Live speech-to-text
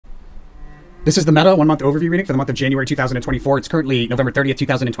This is the Meta 1 month overview reading for the month of January 2024. It's currently November 30th,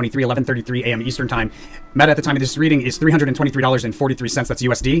 2023, 11:33 a.m. Eastern Time. Meta at the time of this reading is $323.43. That's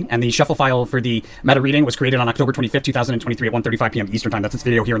USD. And the shuffle file for the Meta reading was created on October 25th, 2023 at 1:35 p.m. Eastern Time. That's this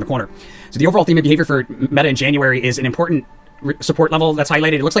video here in the corner. So the overall theme of behavior for Meta in January is an important support level that's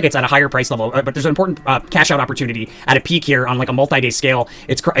highlighted. It looks like it's at a higher price level, but there's an important cash out opportunity at a peak here on like a multi-day scale.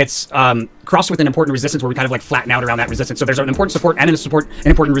 It's crossed with an important resistance where we kind of like flatten out around that resistance. So there's an important support and an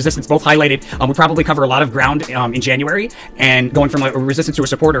important resistance, both highlighted. We probably cover a lot of ground in January and going from a resistance to a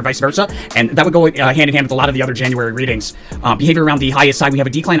support or vice versa. And that would go hand in hand with a lot of the other January readings. Behavior around the highest side, we have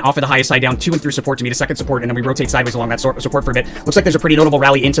a decline off of the highest side down to and through support to meet a second support, and then we rotate sideways along that support for a bit. Looks like there's a pretty notable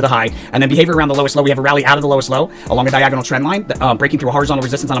rally into the high. And then behavior around the lowest low, we have a rally out of the lowest low along a diagonal trend line, breaking through a horizontal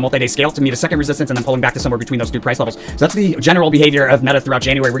resistance on a multi-day scale to meet a second resistance and then pulling back to somewhere between those two price levels. So that's the general behavior of Meta throughout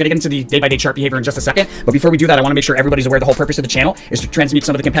January. We're going to get into the day-by-day chart behavior in just a second, but before we do that, I want to make sure everybody's aware the whole purpose of the channel is to transmute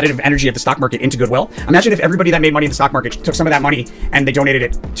some of the competitive energy of the stock market into goodwill. Imagine if everybody that made money in the stock market took some of that money and they donated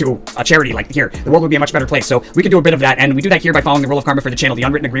it to a charity like here. The world would be a much better place. So we can do a bit of that, and we do that here by following the rule of karma for the channel, the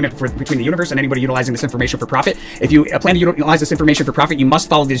unwritten agreement between the universe and anybody utilizing this information for profit. If you plan to utilize this information for profit, you must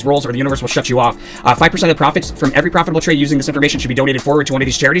follow these rules or the universe will shut you off. 5% of the profits from every profitable trade using this information should be donated forward to one of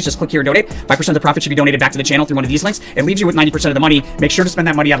these charities. Just click here and donate. 5% of the profit should be donated back to the channel through one of these links. It leaves you with 90% of the money. Make sure to spend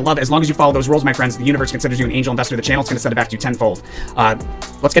that money out of love. As long as you follow those rules, my friends, the universe considers you an angel investor. The channel is going to send it back to you tenfold.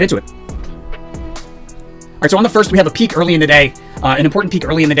 Let's get into it. All right, so on the first, we have a peak early in the day, an important peak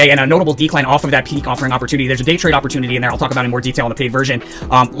early in the day, and a notable decline off of that peak offering opportunity. There's a day trade opportunity in there. I'll talk about it in more detail in the paid version.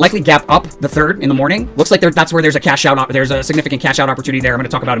 Likely gap up the third in the morning. Looks like that's where there's a cash out. There's a significant cash out opportunity there. I'm going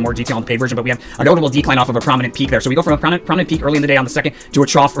to talk about it in more detail in the paid version, but we have a notable decline off of a prominent peak there. So we go from a prominent peak early in the day on the second to a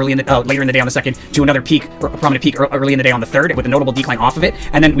trough early in the later in the day on the second to another peak, a prominent peak early in the day on the third with a notable decline off of it,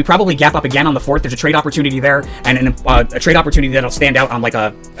 and then we probably gap up again on the fourth. There's a trade opportunity there, and a trade opportunity that'll stand out on like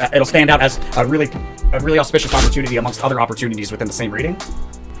it'll stand out as a really auspicious opportunity amongst other opportunities within the same reading.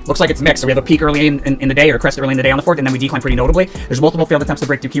 Looks like it's mixed. So we have a peak early in the day, or a crest early in the day on the fourth, and then we decline pretty notably. There's multiple failed attempts to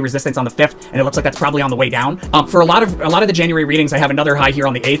break through key resistance on the fifth, and it looks like that's probably on the way down. For a lot of the January readings, I have another high here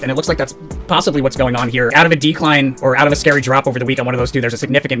on the eighth, and it looks like that's possibly what's going on here. Out of a decline or out of a scary drop over the week on one of those two, there's a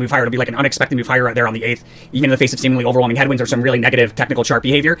significant move higher. It'll be like an unexpected move higher right there on the eighth, even in the face of seemingly overwhelming headwinds or some really negative technical chart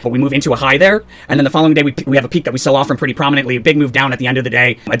behavior. But we move into a high there, and then the following day we have a peak that we sell off from pretty prominently. A big move down at the end of the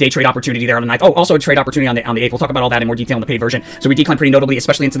day. A day trade opportunity there on the ninth. Oh, also a trade opportunity on the eighth. We'll talk about all that in more detail in the paid version. So we decline pretty notably,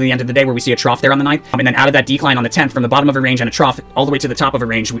 especially into the end of the day where we see a trough there on the 9th, and then out of that decline on the 10th, from the bottom of a range and a trough all the way to the top of a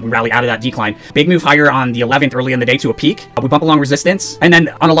range, we rally out of that decline. Big move higher on the 11th early in the day to a peak. We bump along resistance, and then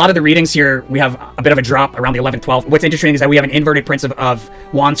on a lot of the readings here, we have a bit of a drop around the 11th, 12th. What's interesting is that we have an inverted Prince of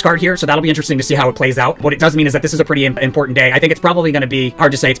Wands card here, so that'll be interesting to see how it plays out. What it does mean is that this is a pretty important day. I think it's probably going to be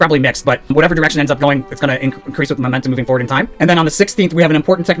hard to say. It's probably mixed, but whatever direction ends up going, it's going to increase with momentum moving forward in time. And then on the 16th, we have an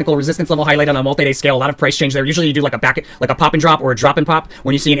important technical resistance level highlighted on a multi-day scale. A lot of price change there. Usually you do like a pop and drop or a drop and pop.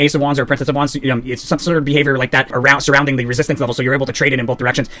 When you see an Ace of Wands or a Princess of Wands, it's some sort of behavior like that surrounding the resistance level, so you're able to trade it in both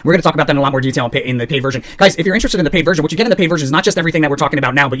directions. We're going to talk about that in a lot more detail in the paid version. Guys, if you're interested in the paid version, what you get in the paid version is not just everything that we're talking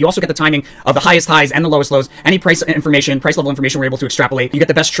about now, but you also get the timing of the highest highs and the lowest lows, any price level information we're able to extrapolate. You get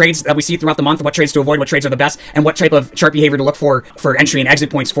the best trades that we see throughout the month, what trades to avoid, what trades are the best, and what type of chart behavior to look for entry and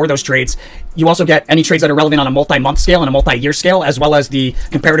exit points for those trades. You also get any trades that are relevant on a multi-month scale and a multi-year scale, as well as the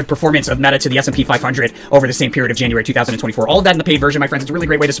comparative performance of Meta to the S&P 500 over the same period of January 2024. All of that in the paid version, my friends. It's a really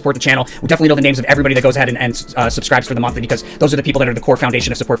great way to support the channel. We definitely know the names of everybody that goes ahead and subscribes for the monthly, because those are the people that are the core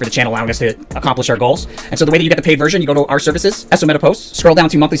foundation of support for the channel, allowing us to accomplish our goals. And so the way that you get the paid version, you go to our services, SO Meta Posts, scroll down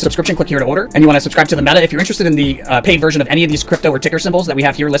to monthly subscription, click here to order, and you want to subscribe to the Meta. If you're interested in the paid version of any of these crypto or ticker symbols that we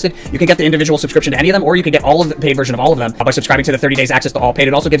have here listed, you can get the individual subscription to any of them, or you can get all of the paid version of all of them by subscribing to the 30 days access to all paid.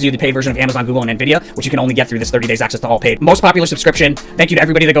 It also gives you the paid version of Amazon, Google, and Nvidia, which you can only get through this 30 days access to all paid. Most popular subscription. Thank you to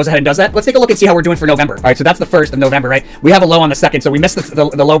everybody that goes ahead and does that. Let's take a look and see how we're doing for November. All right, so that's the 1st of November, right? We have a low on the 2nd, so we missed the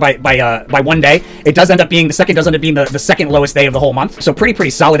low by one day. It does end up being, the 2nd does end up being the second lowest day of the whole month. So pretty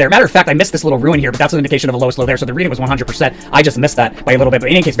solid there. Matter of fact, I missed this little ruin here, but that's an indication of a lowest low there. So the reading was 100%. I just missed that by a little bit, but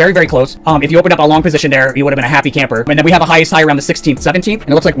in any case, very close. If you opened up a long position there, you would have been a happy camper. And then we have a highest high around the 16th, 17th, and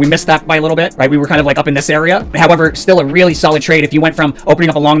it looks like we missed that by a little bit, right? We were kind of like up in this area. However, still a really solid trade. If you went from opening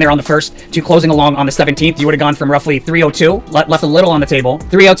up along there on the 1st to closing along on the 17th, you would have gone from roughly 302, left a little on the table,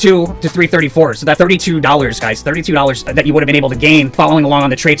 302 to 334. So that $32, guys, $32 that you would have been able to gain following along on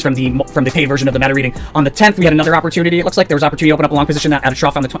the trades from the paid version of the Meta reading. On the 10th, we had another opportunity. It looks like there was opportunity to open up a long position at a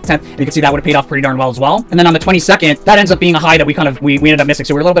trough on the 10th, and you can see that would have paid off pretty darn well as well. And then on the 22nd, that ends up being a high that we ended up missing.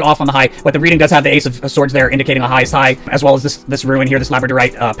 So we're a little bit off on the high, but the reading does have the Ace of Swords there indicating a highest high, as well as this ruin here, this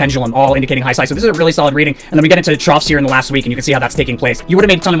labradorite pendulum, all indicating highest high. So this is a really solid reading. And then we get into troughs here in the last week, and you can see how that's taking place. You would have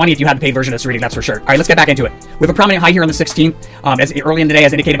made a ton of money if you had the paid version of this reading, that's for sure. All right, let's get back into it. We have a prominent high here on the 16th, as early in the day,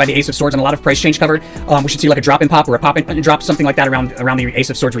 as indicated by the Ace of Swords, and a lot of price change covered. We should see like a drop in pop or a pop in drop, something like that around the Ace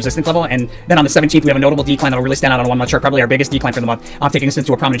of Swords resistance level. And then on the 17th, we have a notable decline that'll really stand out on a 1 month chart, probably our biggest decline for the month. Taking us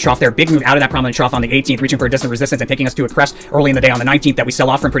into a prominent trough there. Big move out of that prominent trough on the 18th, reaching for a distant resistance and taking us to a crest early in the day on the 19th that we sell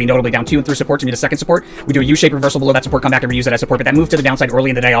off from pretty notably down 2 and through support to meet a second support. We do a U-shaped reversal below that support, come back and reuse it as support, but that move to the downside early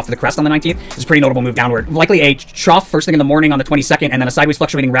in the day off of the crest on the 19th is a pretty notable move downward. Likely a trough first thing in the morning on the 22nd, and then a sideways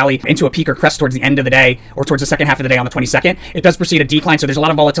fluctuating rally into a peak or crest towards the end of the day, or towards the second half of the day on the 22nd. It does proceed a decline, so there's a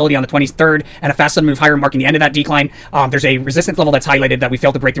lot of volatility on the 23rd, and a fast sudden move higher marking the end of that decline. There's a resistance level that's highlighted that we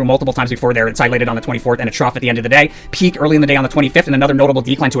failed to break through multiple times before there. It's highlighted on the 24th, and a trough at the end of the day. Peak early in the day on the 25th, and another notable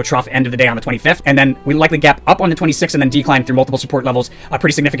decline to a trough end of the day on the 25th, and then we likely gap up on the 26th and then decline through multiple support levels. A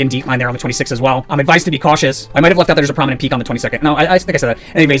pretty significant decline there on the 26th as well. I'm advised to be cautious. I might have left out that there's a prominent peak on the 22nd. No, I think I said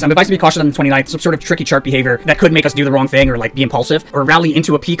that. Anyways, I'm advised to be cautious on the 29th. Some sort of tricky chart behavior that could make us do the wrong thing or like be impulsive or rally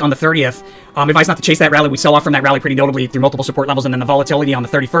into a peak on the 30th. I'm advised not to chase that rally. We sell off from that rally pretty notably through multiple support levels, and then the volatility on the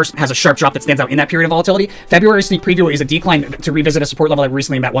 31st has a sharp drop that stands out in that period of volatility. February sneak preview is a decline to revisit a support level that we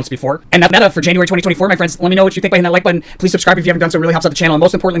recently met once before. And that's meta for January 2024, my friends. Let me know what you think by hitting that like button. Please subscribe if you haven't done so. It really helps out the channel. And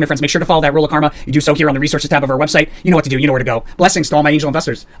most importantly, my friends, make sure to follow that rule of karma. You do so here on the resources tab of our website. You know what to do. You know where to go. Blessings to all my angel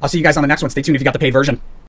investors. I'll see you guys on the next one. Stay tuned if you got the paid version.